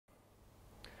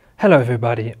Hello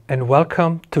everybody and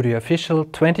welcome to the official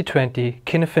 2020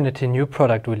 Kinefinity new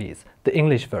product release, the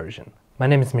English version. My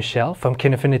name is Michel from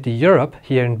Kinefinity Europe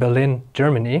here in Berlin,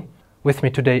 Germany. With me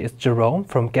today is Jerome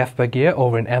from GAFPA Gear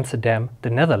over in Amsterdam,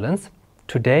 the Netherlands.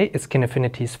 Today is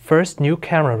Kinefinity's first new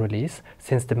camera release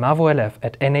since the MAVO LF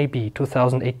at NAB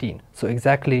 2018, so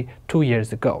exactly 2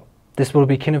 years ago. This will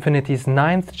be Kinefinity's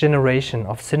 9th generation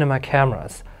of cinema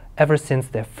cameras ever since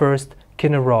their first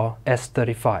KineRAW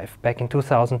S35 back in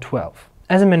 2012.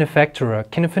 As a manufacturer,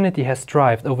 Kinefinity has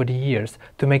strived over the years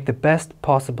to make the best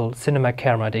possible cinema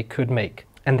camera they could make,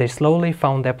 and they slowly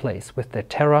found their place with their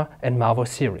Terra and MAVO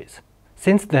series.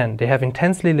 Since then, they have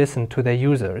intensely listened to their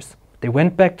users. They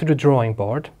went back to the drawing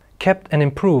board, kept and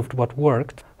improved what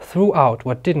worked, threw out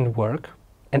what didn't work,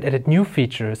 and added new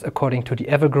features according to the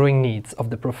ever-growing needs of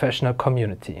the professional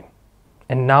community.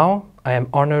 And now, I am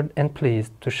honored and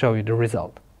pleased to show you the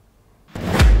result.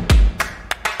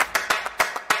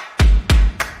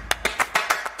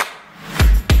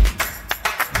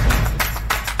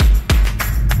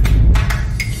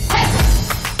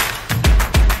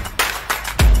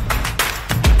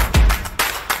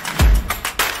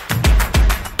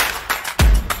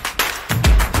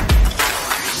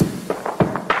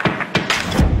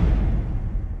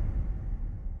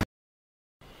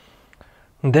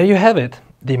 There you have it,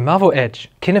 the MAVO Edge,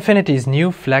 Kinefinity's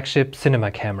new flagship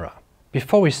cinema camera.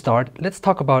 Before we start, let's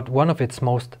talk about one of its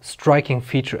most striking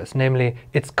features, namely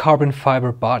its carbon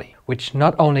fiber body, which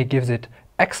not only gives it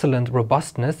excellent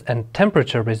robustness and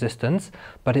temperature resistance,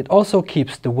 but it also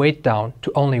keeps the weight down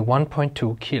to only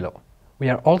 1.2 kilo. We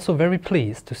are also very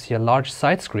pleased to see a large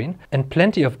side screen and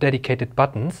plenty of dedicated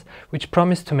buttons, which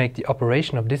promise to make the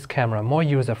operation of this camera more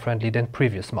user-friendly than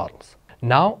previous models.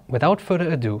 Now, without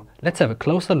further ado, let's have a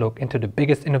closer look into the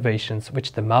biggest innovations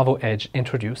which the MAVO Edge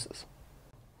introduces.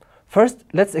 First,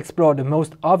 let's explore the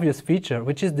most obvious feature,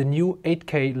 which is the new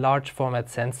 8K large format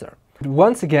sensor.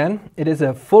 Once again, it is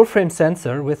a full-frame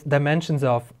sensor with dimensions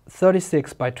of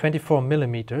 36 by 24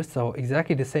 millimeters, so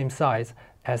exactly the same size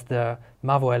as the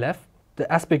MAVO LF.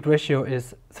 The aspect ratio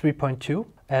is 3.2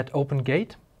 at open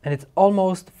gate, and it's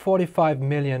almost 45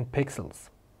 million pixels.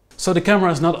 So the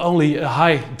camera is not only a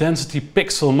high-density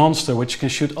pixel monster which can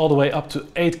shoot all the way up to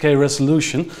 8K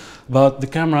resolution, but the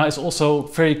camera is also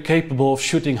very capable of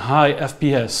shooting high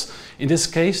FPS. In this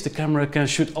case, the camera can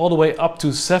shoot all the way up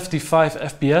to 75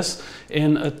 FPS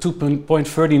in a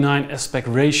 2.39 aspect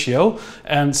ratio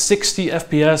and 60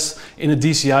 FPS in a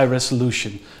DCI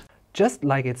resolution. Just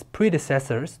like its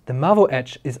predecessors, the MAVO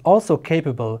Edge is also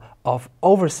capable of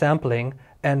oversampling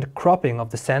and cropping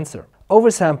of the sensor.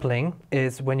 Oversampling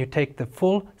is when you take the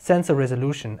full sensor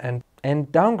resolution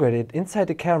and downgrade it inside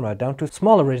the camera down to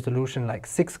smaller resolution like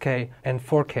 6K and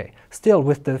 4K, still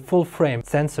with the full frame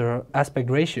sensor aspect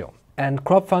ratio. And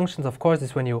crop functions, of course,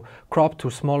 is when you crop to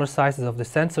smaller sizes of the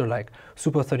sensor like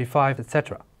Super 35,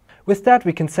 etc. With that,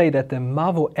 we can say that the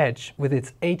MAVO Edge with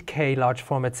its 8K large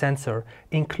format sensor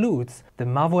includes the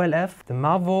MAVO LF, the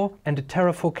MAVO and the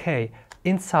Terra 4K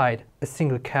inside a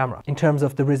single camera in terms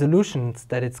of the resolutions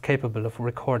that it's capable of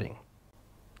recording.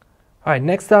 Alright,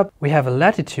 next up we have a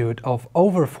latitude of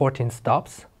over 14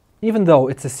 stops. Even though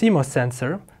it's a CMOS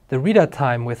sensor, the readout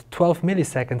time with 12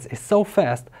 milliseconds is so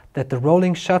fast that the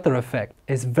rolling shutter effect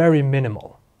is very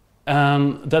minimal.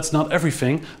 And that's not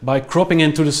everything. By cropping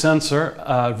into the sensor,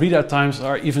 readout times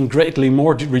are even greatly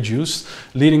more reduced,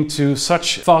 leading to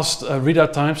such fast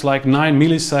readout times like 9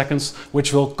 milliseconds,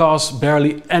 which will cause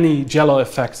barely any jello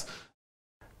effect.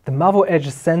 The MAVO Edge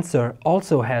sensor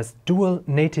also has dual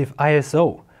native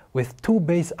ISO, with two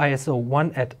base ISO,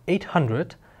 one at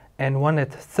 800 and one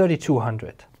at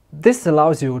 3200. This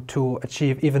allows you to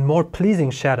achieve even more pleasing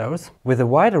shadows with a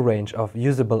wider range of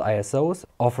usable ISOs,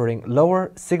 offering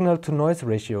lower signal-to-noise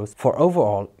ratios for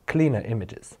overall cleaner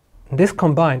images. This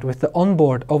combined with the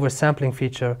onboard oversampling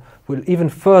feature will even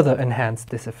further enhance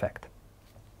this effect.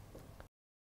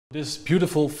 This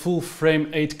beautiful full-frame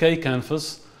 8K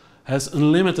canvas has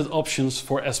unlimited options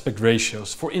for aspect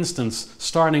ratios. For instance,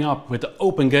 starting up with the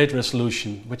open gate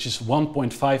resolution, which is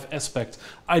 1.5 aspect,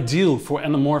 ideal for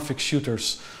anamorphic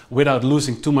shooters without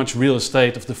losing too much real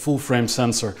estate of the full frame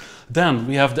sensor. Then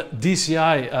we have the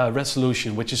DCI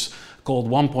resolution, which is called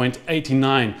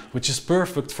 1.89, which is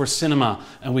perfect for cinema.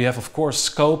 And we have, of course,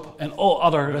 scope and all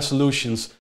other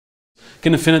resolutions.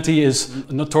 Kinefinity is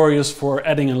notorious for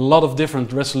adding a lot of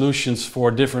different resolutions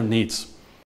for different needs.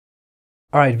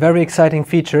 Alright, very exciting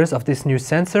features of this new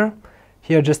sensor.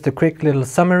 Here just a quick little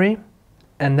summary,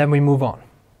 and then we move on.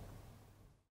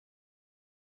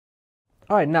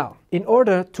 Alright, now, in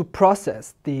order to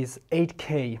process these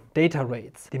 8K data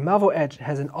rates, the MAVO Edge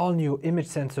has an all-new image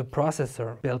sensor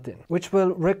processor built in, which will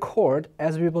record,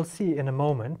 as we will see in a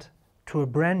moment, to a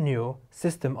brand new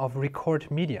system of record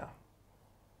media.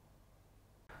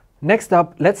 Next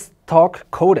up, let's talk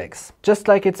codecs. Just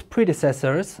like its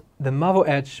predecessors, the MAVO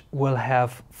Edge will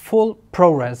have full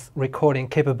ProRes recording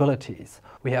capabilities.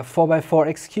 We have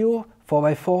 4x4XQ,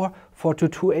 4x4,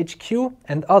 422HQ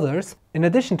and others. In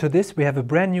addition to this, we have a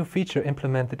brand new feature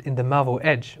implemented in the MAVO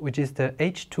Edge, which is the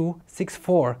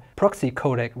H.264 proxy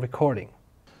codec recording.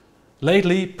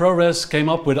 Lately, ProRes came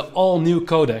up with an all-new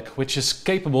codec, which is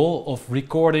capable of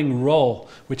recording RAW,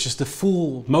 which is the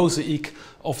full mosaic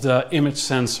of the image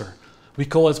sensor. We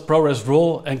call it ProRes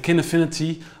RAW, and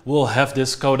Kinefinity will have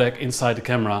this codec inside the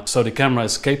camera. So the camera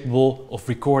is capable of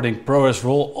recording ProRes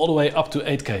RAW all the way up to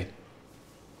 8K.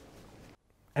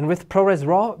 And with ProRes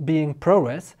RAW being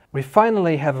ProRes, we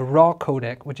finally have a RAW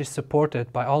codec which is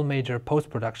supported by all major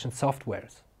post-production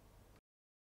softwares.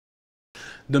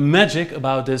 The magic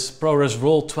about this ProRes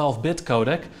RAW 12-bit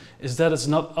codec is that it's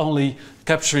not only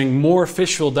capturing more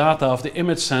visual data of the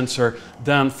image sensor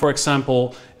than, for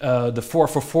example, the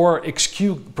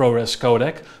 444XQ ProRes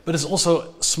codec, but it's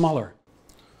also smaller.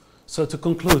 So to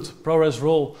conclude, ProRes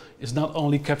RAW is not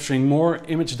only capturing more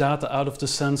image data out of the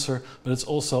sensor, but it's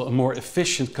also a more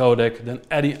efficient codec than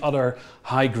any other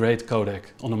high-grade codec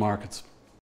on the market.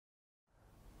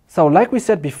 So like we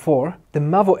said before, the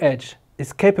MAVO Edge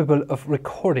is capable of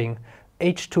recording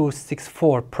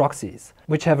H.264 proxies,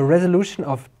 which have a resolution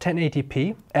of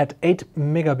 1080p at 8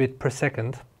 megabit per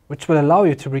second, which will allow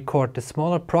you to record the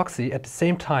smaller proxy at the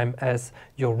same time as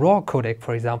your RAW codec,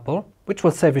 for example, which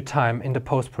will save you time in the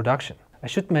post-production. I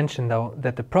should mention though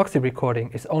that the proxy recording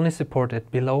is only supported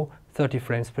below 30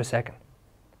 frames per second.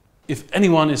 If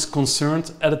anyone is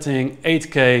concerned editing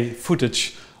 8K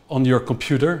footage on your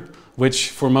computer, which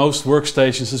for most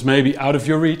workstations is maybe out of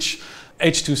your reach,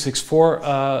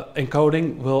 H.264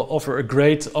 encoding will offer a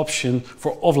great option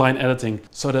for offline editing.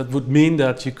 So that would mean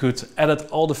that you could edit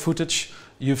all the footage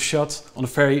you've shot on a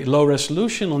very low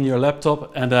resolution on your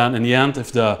laptop, and then in the end,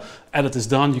 if the edit is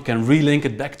done, you can relink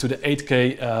it back to the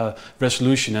 8K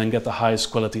resolution and get the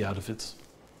highest quality out of it.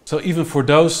 So even for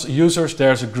those users,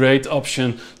 there's a great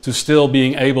option to still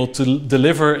being able to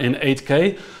deliver in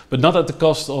 8K, but not at the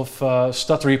cost of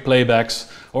stuttery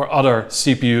playbacks or other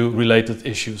CPU related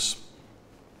issues.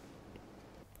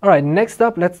 Alright, next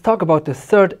up, let's talk about the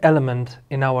third element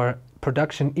in our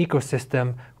production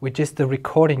ecosystem, which is the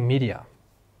recording media.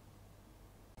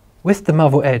 With the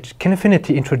MAVO Edge,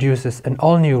 Kinefinity introduces an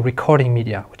all-new recording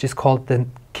media, which is called the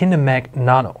KineMag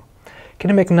Nano.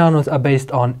 KineMag Nanos are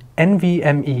based on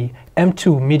NVMe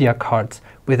M2 media cards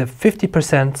with a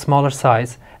 50% smaller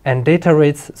size, and data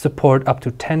rates support up to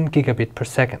 10 gigabit per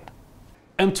second.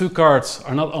 M2 cards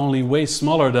are not only way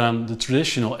smaller than the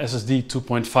traditional SSD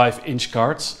 2.5-inch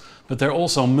cards, but they're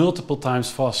also multiple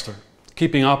times faster,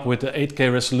 keeping up with the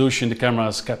 8K resolution the camera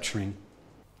is capturing.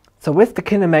 So with the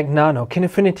KineMag Nano,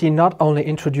 Kinefinity not only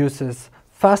introduces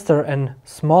faster and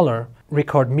smaller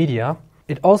record media,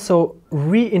 it also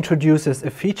reintroduces a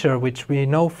feature which we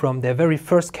know from their very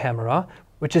first camera,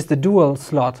 which is the dual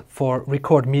slot for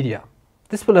record media.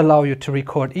 This will allow you to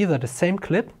record either the same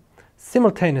clip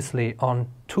simultaneously on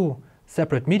two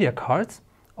separate media cards,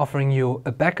 offering you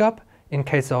a backup in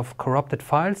case of corrupted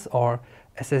files or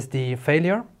SSD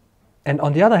failure. And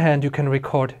on the other hand, you can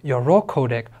record your RAW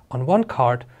codec on one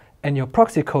card and your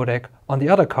proxy codec on the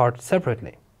other card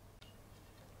separately.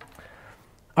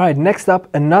 Alright, next up,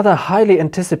 another highly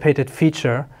anticipated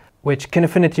feature which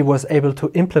Kinefinity was able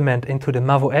to implement into the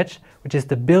MAVO Edge, which is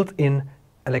the built-in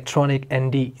electronic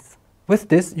NDs. With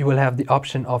this, you will have the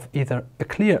option of either a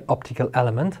clear optical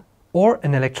element or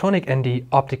an electronic ND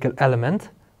optical element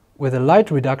with a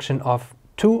light reduction of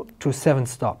 2 to 7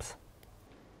 stops.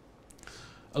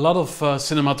 A lot of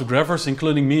cinematographers,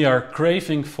 including me, are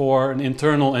craving for an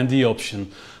internal ND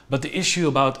option. But the issue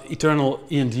about eternal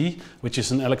END, which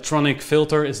is an electronic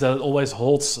filter, is that it always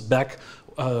holds back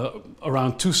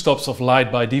around 2 stops of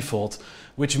light by default.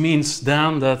 Which means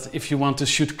then that if you want to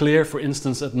shoot clear, for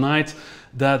instance at night,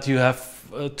 that you have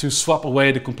to swap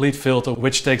away the complete filter,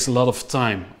 which takes a lot of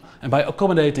time. And by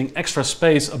accommodating extra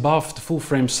space above the full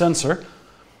frame sensor,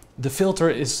 the filter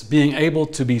is being able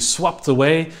to be swapped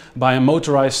away by a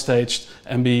motorized stage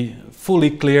and be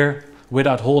fully clear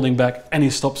without holding back any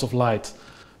stops of light.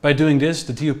 By doing this,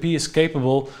 the DOP is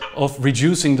capable of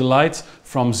reducing the light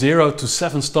from 0 to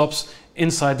 7 stops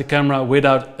inside the camera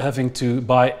without having to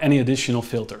buy any additional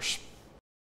filters.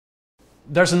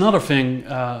 There's another thing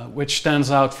which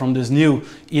stands out from this new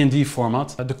END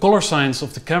format. The color science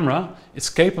of the camera is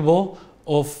capable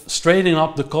of straightening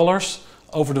up the colors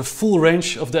over the full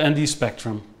range of the ND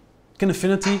spectrum.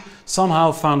 Kinefinity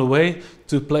somehow found a way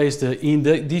to place the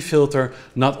END filter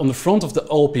not on the front of the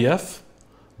OPF,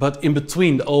 but in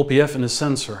between the OPF and the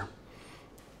sensor.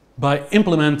 By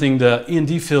implementing the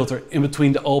END filter in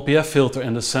between the OPF filter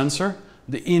and the sensor,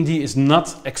 the END is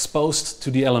not exposed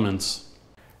to the elements.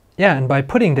 Yeah, and by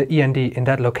putting the END in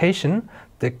that location,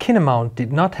 the Kinemount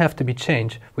did not have to be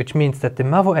changed, which means that the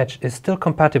MAVO Edge is still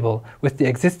compatible with the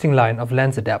existing line of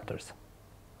lens adapters.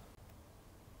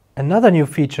 Another new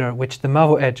feature which the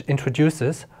MAVO Edge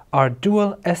introduces are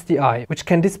dual SDI, which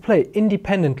can display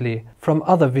independently from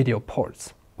other video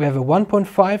ports. We have a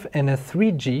 1.5 and a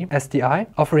 3G SDI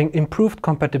offering improved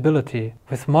compatibility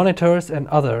with monitors and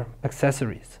other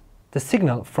accessories. The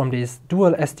signal from these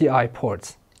dual SDI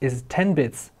ports is 10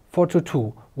 bits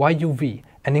 422 YUV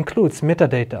and includes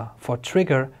metadata for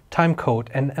trigger, timecode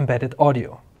and embedded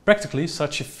audio. Practically,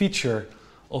 such a feature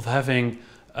of having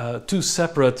two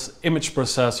separate image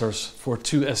processors for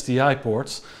two SDI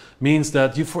ports means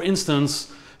that you, for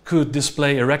instance, could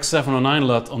display a Rec. 709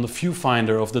 LUT on the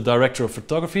viewfinder of the director of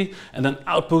photography and then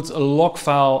output a log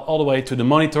file all the way to the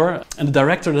monitor. And the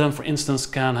director then, for instance,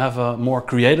 can have a more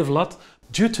creative LUT.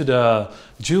 Due to the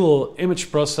dual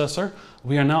image processor,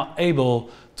 we are now able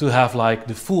to have like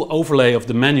the full overlay of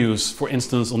the menus, for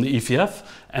instance, on the EVF,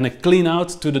 and a clean out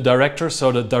to the director,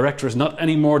 so the director is not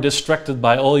anymore distracted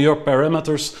by all your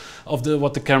parameters of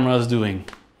what the camera is doing.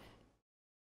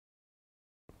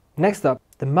 Next up,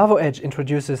 the MAVO Edge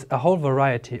introduces a whole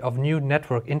variety of new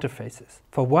network interfaces.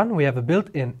 For one, we have a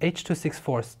built-in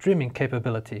H.264 streaming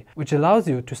capability, which allows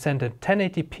you to send a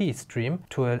 1080p stream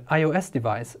to an iOS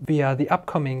device via the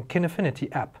upcoming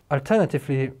Kinefinity app.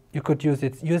 Alternatively, you could use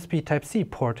its USB Type-C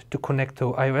port to connect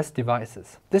to iOS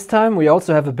devices. This time we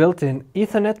also have a built-in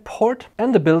Ethernet port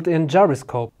and a built-in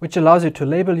gyroscope, which allows you to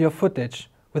label your footage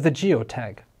with a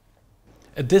geotag.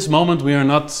 At this moment we are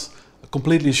not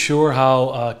completely sure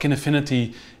how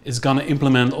Kinefinity is going to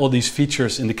implement all these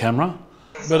features in the camera.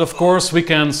 But of course we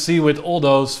can see with all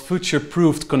those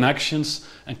future-proofed connections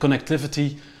and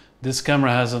connectivity, this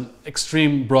camera has an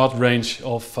extreme broad range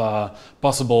of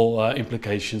possible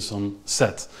implications on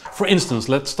set. For instance,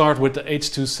 let's start with the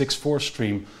H.264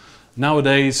 stream.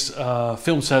 Nowadays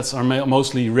film sets are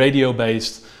mostly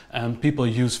radio-based and people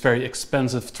use very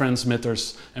expensive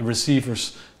transmitters and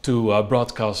receivers to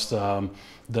broadcast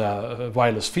the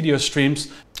wireless video streams.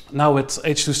 Now with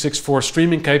H.264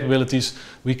 streaming capabilities,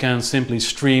 we can simply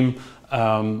stream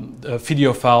a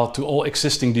video file to all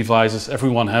existing devices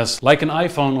everyone has, like an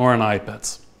iPhone or an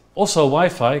iPad. Also,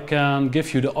 Wi-Fi can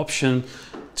give you the option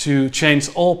to change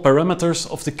all parameters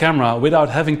of the camera without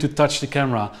having to touch the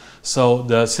camera. So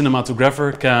the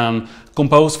cinematographer can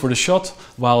compose for the shot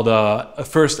while the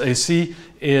first AC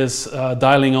is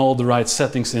dialing all the right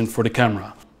settings in for the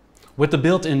camera. With the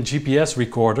built-in GPS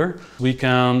recorder, we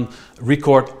can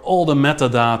record all the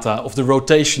metadata of the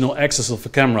rotational axis of the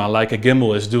camera, like a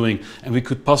gimbal is doing, and we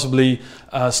could possibly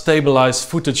stabilize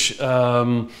footage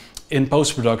in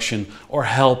post-production or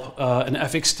help an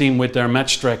FX team with their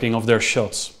match tracking of their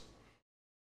shots.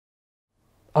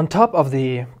 On top of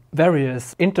the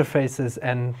various interfaces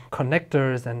and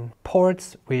connectors and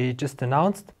ports we just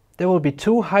announced, there will be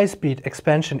two high-speed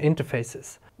expansion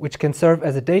interfaces, which can serve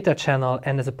as a data channel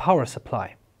and as a power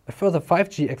supply. A further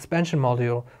 5G expansion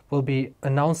module will be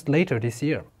announced later this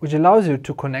year, which allows you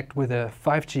to connect with a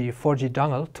 5G, 4G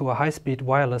dongle to a high-speed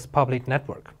wireless public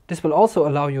network. This will also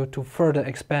allow you to further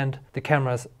expand the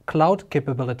camera's cloud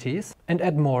capabilities and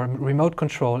add more remote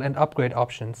control and upgrade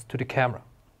options to the camera.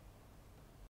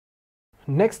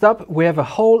 Next up, we have a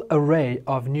whole array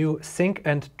of new sync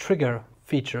and trigger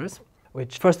features,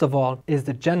 which first of all is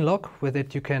the Gen Lock. With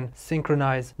it you can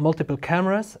synchronize multiple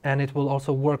cameras and it will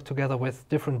also work together with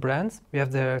different brands. We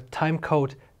have the time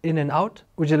code in and out,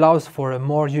 which allows for a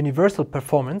more universal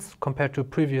performance compared to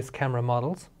previous camera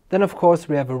models. Then of course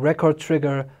we have a record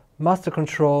trigger, master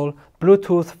control,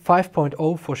 Bluetooth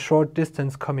 5.0 for short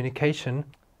distance communication,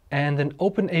 and an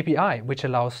open API which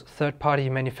allows third-party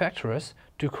manufacturers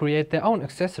to create their own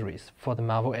accessories for the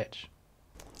MAVO Edge.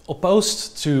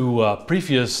 Opposed to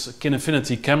previous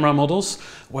Kinefinity camera models,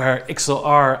 where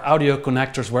XLR audio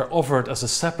connectors were offered as a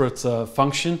separate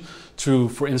function through,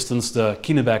 for instance, the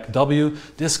Kineback W,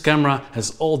 this camera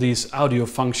has all these audio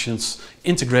functions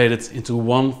integrated into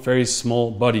one very small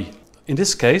body. In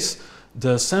this case,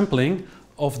 the sampling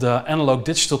of the analog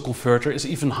digital converter is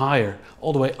even higher,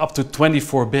 all the way up to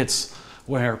 24 bits,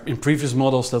 where in previous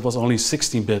models that was only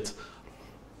 16-bit.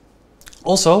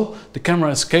 Also, the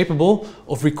camera is capable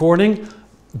of recording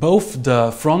both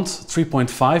the front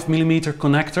 3.5mm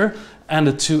connector and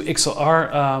the two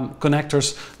XLR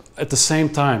connectors at the same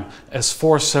time as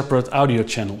 4 separate audio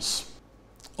channels.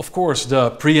 Of course,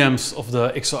 the preamps of the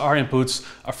XLR inputs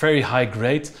are very high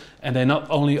grade, and they not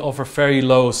only offer very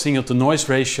low signal to noise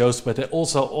ratios, but they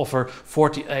also offer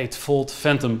 48 volt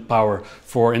phantom power,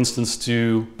 for instance,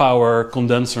 to power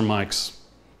condenser mics.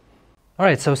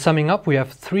 Alright, so summing up, we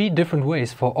have 3 different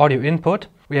ways for audio input.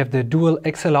 We have the dual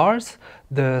XLRs,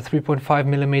 the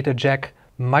 3.5mm jack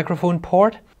microphone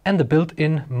port, and the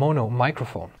built-in mono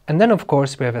microphone. And then of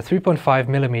course we have a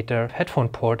 3.5mm headphone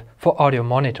port for audio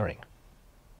monitoring.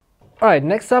 Alright,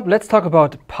 next up, let's talk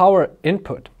about power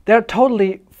input. There are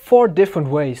totally 4 different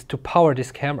ways to power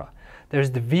this camera.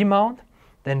 There's the V-mount,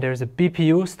 then there's a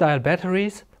BPU style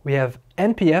batteries, we have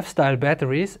NPF style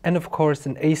batteries, and of course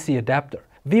an AC adapter.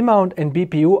 V-mount and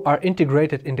BPU are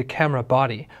integrated in the camera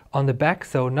body on the back,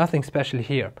 so nothing special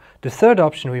here. The third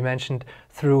option we mentioned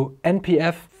through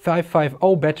NPF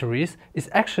 550 batteries is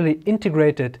actually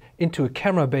integrated into a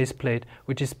camera base plate,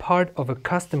 which is part of a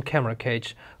custom camera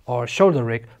cage or shoulder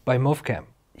rig by MAVO.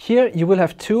 Here you will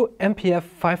have 2 NPF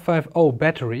 550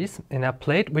 batteries in a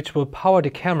plate, which will power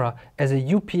the camera as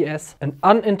a UPS, an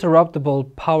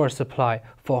uninterruptible power supply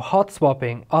for hot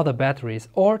swapping other batteries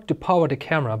or to power the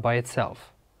camera by itself.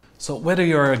 So whether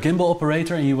you're a gimbal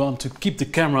operator and you want to keep the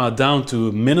camera down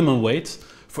to minimum weight,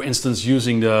 for instance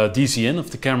using the DC in of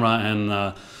the camera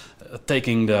and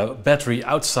taking the battery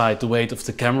outside the weight of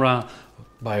the camera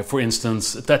by, for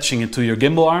instance, attaching it to your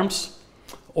gimbal arms,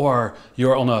 or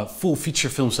you're on a full feature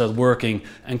film set working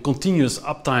and continuous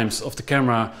uptimes of the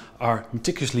camera are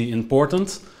meticulously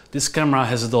important, this camera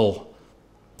has it all.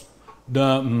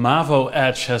 The MAVO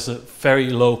Edge has a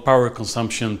very low power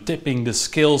consumption, tipping the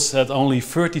scales at only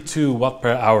 32 watt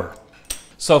per hour.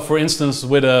 So for instance,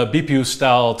 with a BPU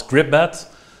styled grip bed,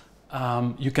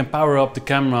 you can power up the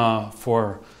camera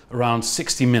for around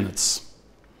 60 minutes.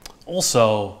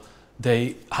 Also,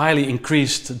 they highly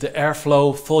increased the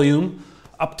airflow volume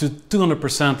up to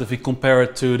 200% if we compare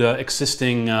it to the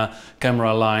existing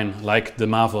camera line like the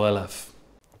MAVO LF.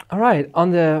 Alright,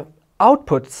 on the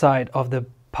output side of the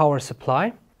power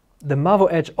supply, the MAVO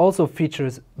Edge also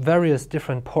features various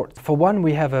different ports. For one,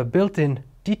 we have a built-in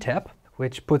D-tap,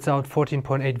 which puts out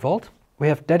 14.8 volt. We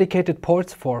have dedicated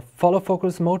ports for follow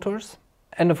focus motors,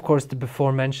 and of course the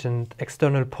before mentioned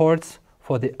external ports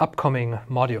for the upcoming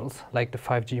modules, like the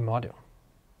 5G module.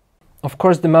 Of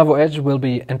course, the MAVO Edge will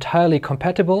be entirely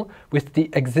compatible with the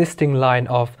existing line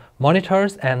of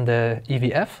monitors and the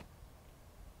EVF.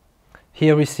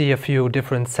 Here we see a few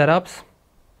different setups.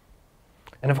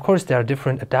 And of course there are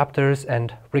different adapters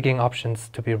and rigging options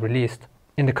to be released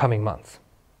in the coming months.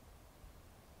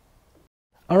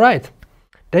 Alright,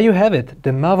 there you have it,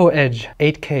 the MAVO Edge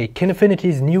 8K,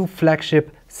 Kinefinity's new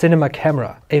flagship cinema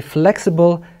camera. A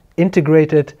flexible,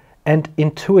 integrated and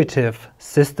intuitive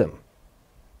system.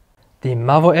 The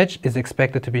MAVO Edge is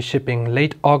expected to be shipping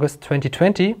late August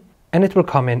 2020 and it will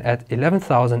come in at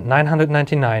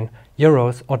 11,999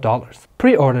 euros or dollars.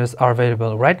 Pre-orders are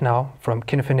available right now from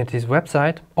Kinefinity's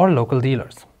website or local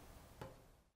dealers.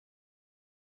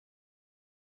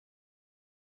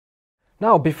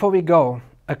 Now, before we go,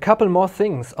 a couple more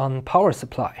things on power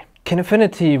supply.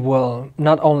 Kinefinity will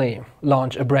not only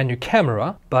launch a brand new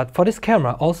camera, but for this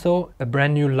camera also a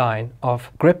brand new line of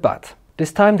grip butt.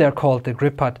 This time they are called the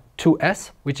Grip Butt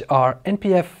 2S, which are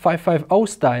NPF 550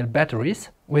 style batteries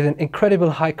with an incredible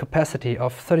high capacity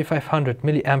of 3500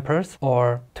 milliamperes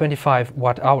or 25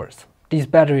 watt hours. These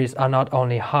batteries are not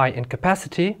only high in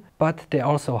capacity, but they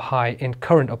are also high in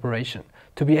current operation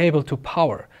to be able to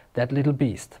power that little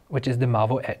beast, which is the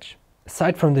MAVO Edge.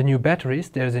 Aside from the new batteries,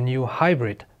 there's a new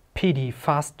hybrid PD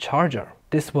fast charger.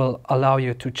 This will allow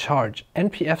you to charge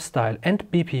NPF style and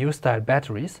BPU style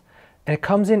batteries, and it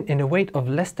comes in a weight of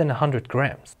less than 100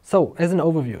 grams. So, as an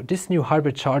overview, this new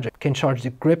hybrid charger can charge the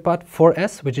Grip Butt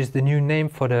 4S, which is the new name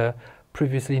for the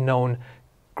previously known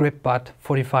Grip Butt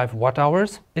 45 watt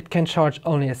hours. It can charge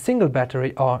only a single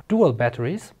battery or dual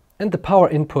batteries, and the power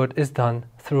input is done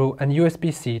through an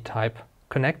USB-C type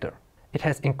connector. It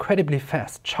has incredibly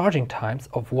fast charging times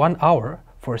of 1 hour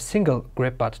for a single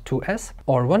Grip Butt 2S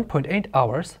or 1.8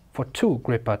 hours for 2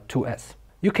 Grip Butt 2S.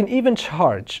 You can even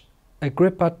charge a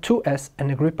Grip Butt 2S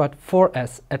and a Grip Butt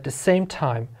 4S at the same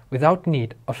time without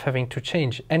need of having to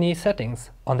change any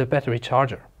settings on the battery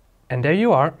charger. And there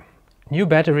you are, new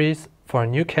batteries for a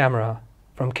new camera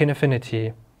from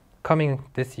Kinefinity coming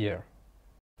this year.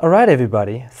 Alright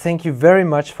everybody, thank you very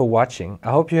much for watching. I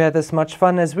hope you had as much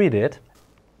fun as we did.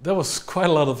 That was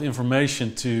quite a lot of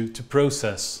information to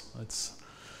process.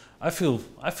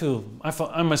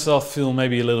 I myself feel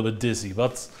maybe a little bit dizzy,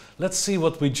 but let's see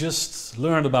what we just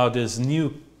learned about this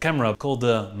new camera called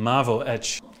the MAVO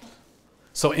Edge.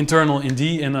 So internal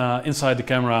inside the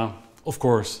camera, of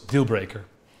course, deal breaker.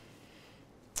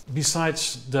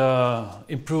 Besides the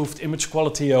improved image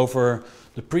quality over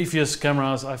the previous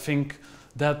cameras, I think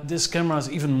that this camera is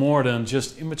even more than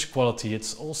just image quality.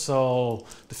 It's also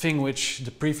the thing which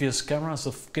the previous cameras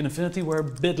of Kinefinity were a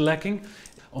bit lacking.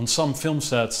 On some film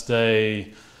sets,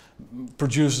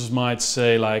 producers might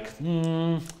say like,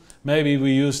 maybe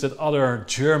we use that other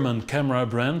German camera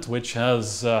brand which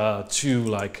has two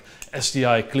like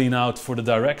SDI clean out for the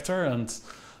director, and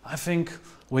I think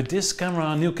with this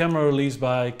camera, new camera release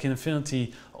by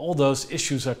Kinefinity, all those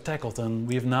issues are tackled, and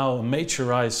we have now a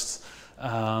maturized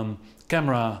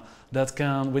camera that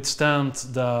can withstand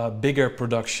the bigger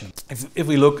production. If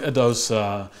we look at those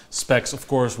specs, of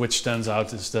course, which stands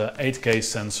out is the 8K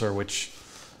sensor, which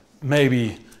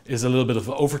maybe is a little bit of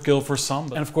overkill for some.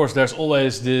 And of course, there's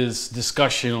always this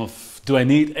discussion of, do I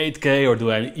need 8K or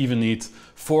do I even need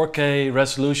 4K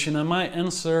resolution? And my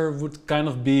answer would kind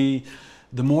of be,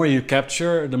 the more you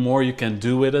capture, the more you can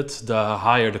do with it, the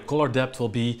higher the color depth will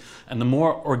be, and the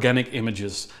more organic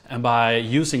images. And by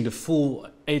using the full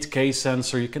 8K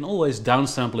sensor, you can always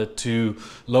downsample it to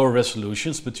lower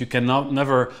resolutions, but you cannot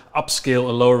never upscale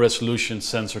a lower resolution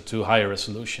sensor to higher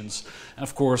resolutions. And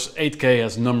of course, 8K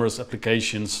has numerous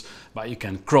applications, but you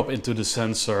can crop into the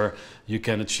sensor, you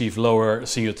can achieve lower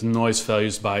signal-to-noise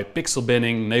values by pixel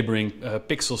binning, neighboring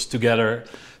pixels together.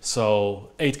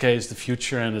 So 8K is the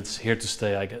future, and it's here to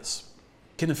stay, I guess.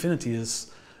 Kinefinity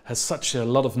has such a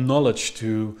lot of knowledge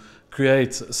to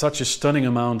create such a stunning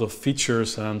amount of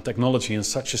features and technology in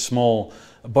such a small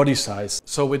body size.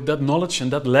 So with that knowledge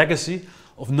and that legacy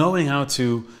of knowing how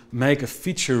to make a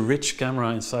feature-rich camera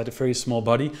inside a very small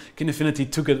body,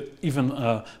 Kinefinity took it even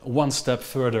one step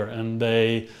further, and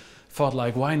they thought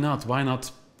like, why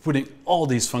not putting all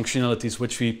these functionalities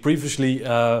which we previously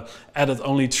added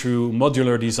only through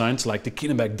modular designs like the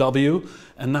Kineback W,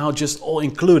 and now just all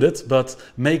included, but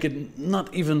make it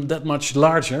not even that much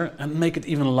larger and make it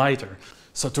even lighter.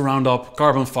 So to round up,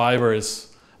 carbon fiber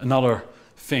is another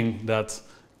thing that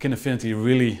Kinefinity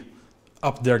really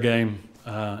upped their game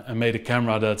and made a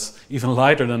camera that's even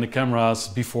lighter than the cameras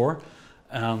before.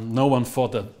 No one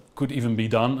thought that could even be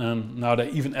done, and now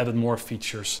they even added more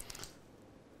features.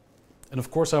 And of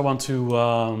course I want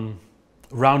to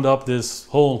round up this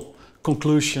whole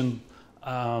conclusion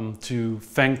to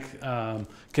thank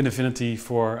Kinefinity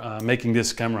for making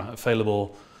this camera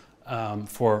available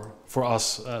for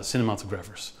us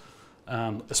cinematographers.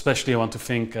 Especially I want to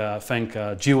thank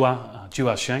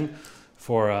Jiwa Sheng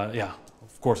for,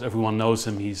 of course everyone knows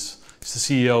him, he's the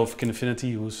CEO of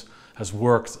Kinefinity, who has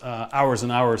worked hours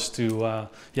and hours to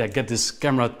get this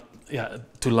camera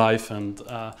to life, and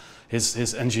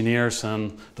his engineers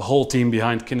and the whole team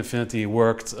behind Kinefinity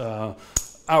worked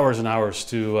hours and hours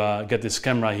to get this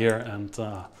camera here, and